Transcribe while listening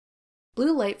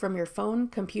Blue light from your phone,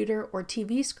 computer, or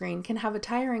TV screen can have a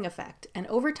tiring effect and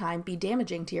over time be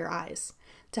damaging to your eyes.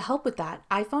 To help with that,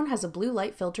 iPhone has a blue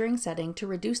light filtering setting to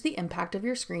reduce the impact of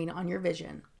your screen on your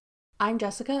vision. I'm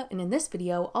Jessica, and in this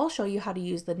video, I'll show you how to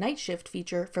use the night shift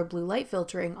feature for blue light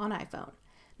filtering on iPhone.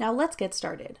 Now let's get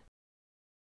started.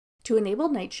 To enable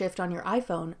night shift on your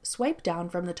iPhone, swipe down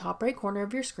from the top right corner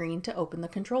of your screen to open the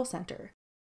control center.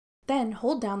 Then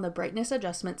hold down the brightness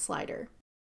adjustment slider.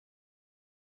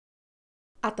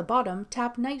 At the bottom,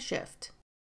 tap Night Shift.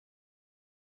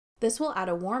 This will add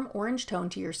a warm orange tone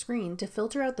to your screen to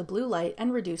filter out the blue light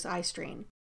and reduce eye strain.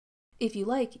 If you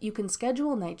like, you can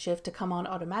schedule Night Shift to come on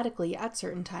automatically at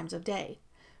certain times of day.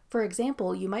 For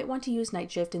example, you might want to use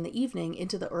Night Shift in the evening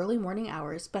into the early morning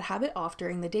hours, but have it off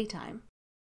during the daytime.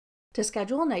 To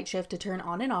schedule Night Shift to turn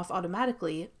on and off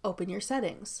automatically, open your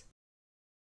settings.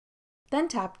 Then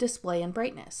tap Display and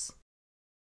Brightness.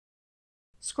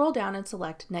 Scroll down and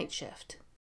select Night Shift.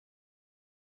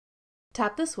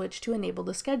 Tap the switch to enable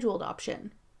the scheduled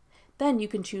option. Then you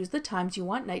can choose the times you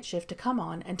want Night Shift to come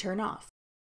on and turn off.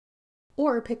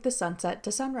 Or pick the sunset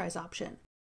to sunrise option.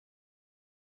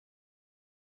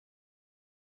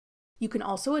 You can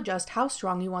also adjust how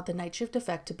strong you want the night shift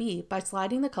effect to be by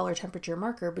sliding the color temperature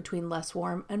marker between less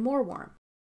warm and more warm.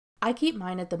 I keep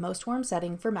mine at the most warm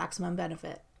setting for maximum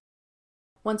benefit.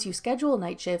 Once you schedule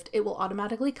night shift, it will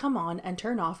automatically come on and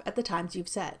turn off at the times you've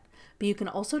set, but you can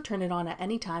also turn it on at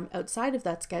any time outside of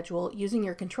that schedule using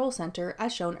your control center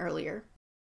as shown earlier.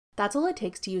 That's all it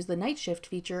takes to use the night shift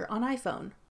feature on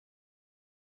iPhone.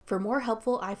 For more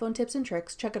helpful iPhone tips and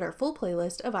tricks, check out our full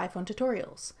playlist of iPhone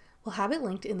tutorials. We'll have it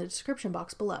linked in the description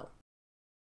box below.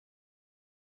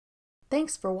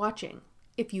 Thanks for watching.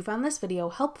 If you found this video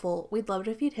helpful, we'd love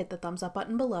it if you'd hit the thumbs up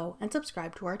button below and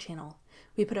subscribe to our channel.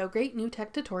 We put out great new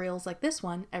tech tutorials like this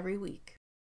one every week.